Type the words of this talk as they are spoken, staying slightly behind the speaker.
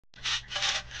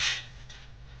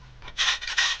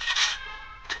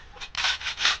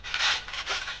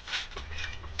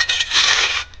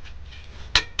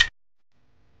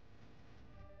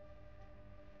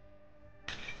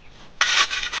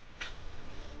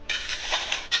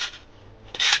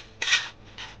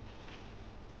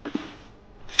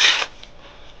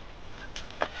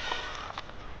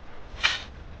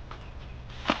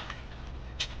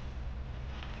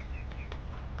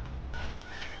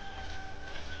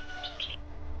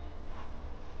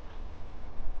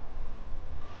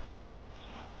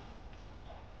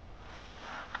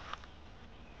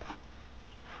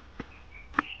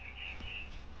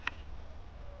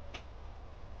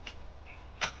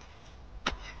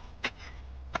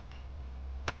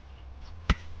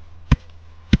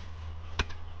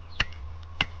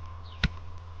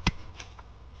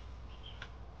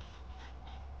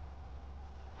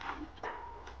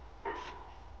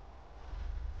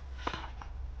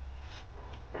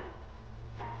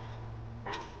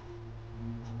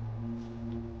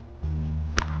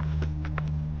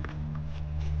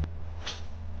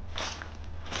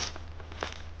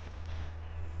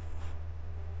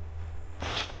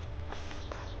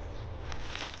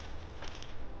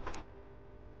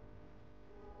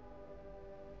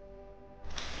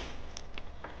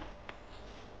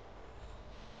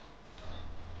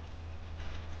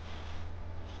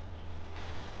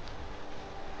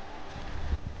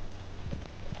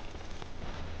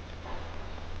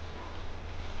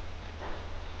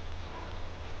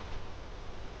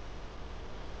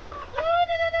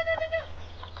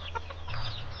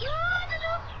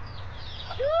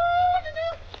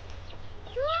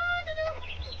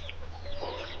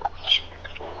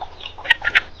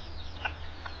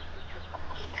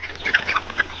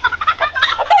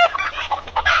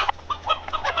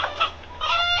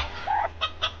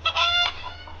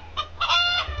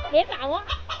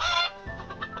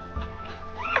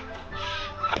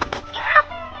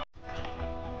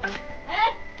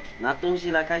拿东西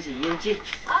来开始腌制。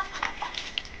好。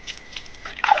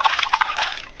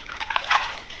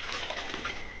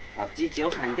把鸡脚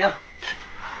砍掉。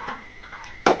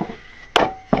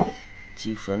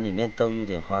鸡粉里面都有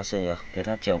点花生油，给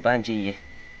它搅拌均匀，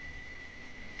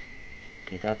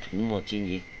给它涂抹均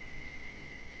匀。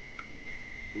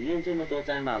不用这么多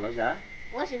沾吧，老小？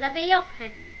我实在备用。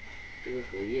这个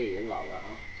荷叶也老了啊。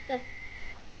对。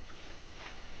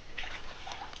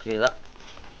可以了，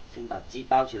先把鸡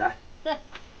包起来。对。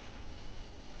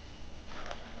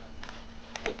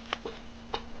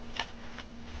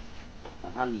把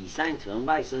它里三层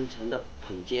外三层的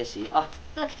捧结实啊。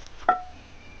对。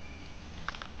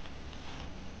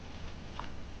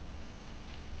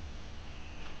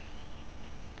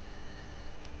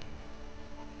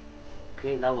可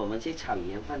以了，我们去炒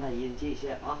盐，放它腌制一下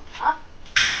啊。好。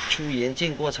粗盐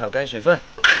进锅炒干水分。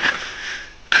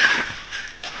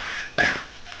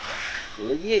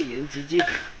荷叶盐焗鸡。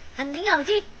很挺好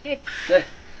吃。对。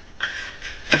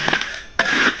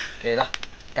可以了，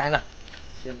干了。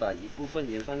先把一部分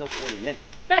盐放到锅里面。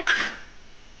对。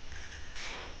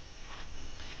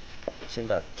先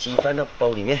把鸡放到煲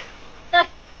里面。对。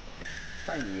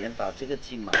放盐把这个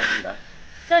鸡码起来。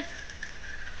对。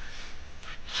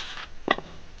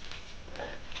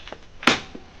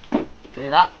可以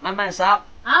了，慢慢烧。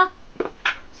好。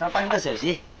烧半个小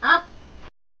时。好。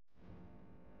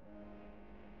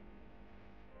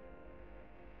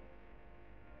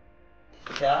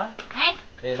小。哎。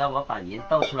可以了，我把盐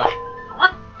倒出来。好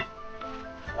啊。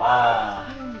哇。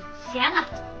香啊。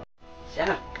香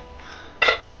啊。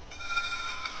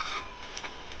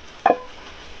倒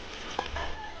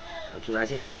出来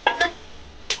去。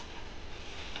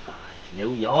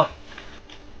流油啊。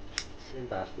先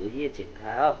把荷叶剪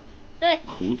开啊。对。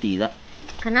糊底的。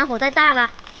可能火太大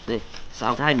了。对，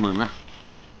烧太猛了。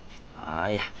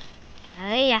哎呀。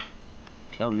哎呀。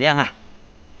漂亮啊。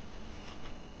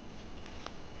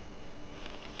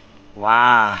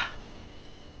哇。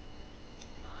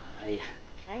哎呀。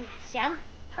哎呀，香。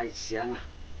太香了。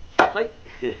嘿。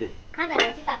看着我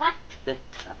去打饭。对，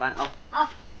打饭啊。好。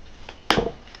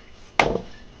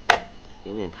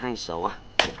有点太熟啊。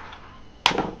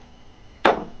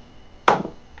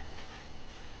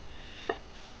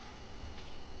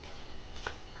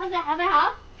看着还没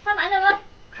好，开饭了吗？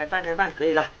开饭，可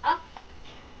以了。好。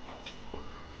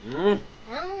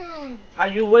太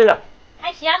入味了。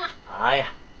太香了。哎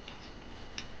呀，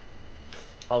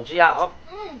好吃呀哦。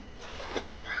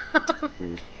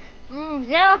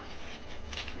香。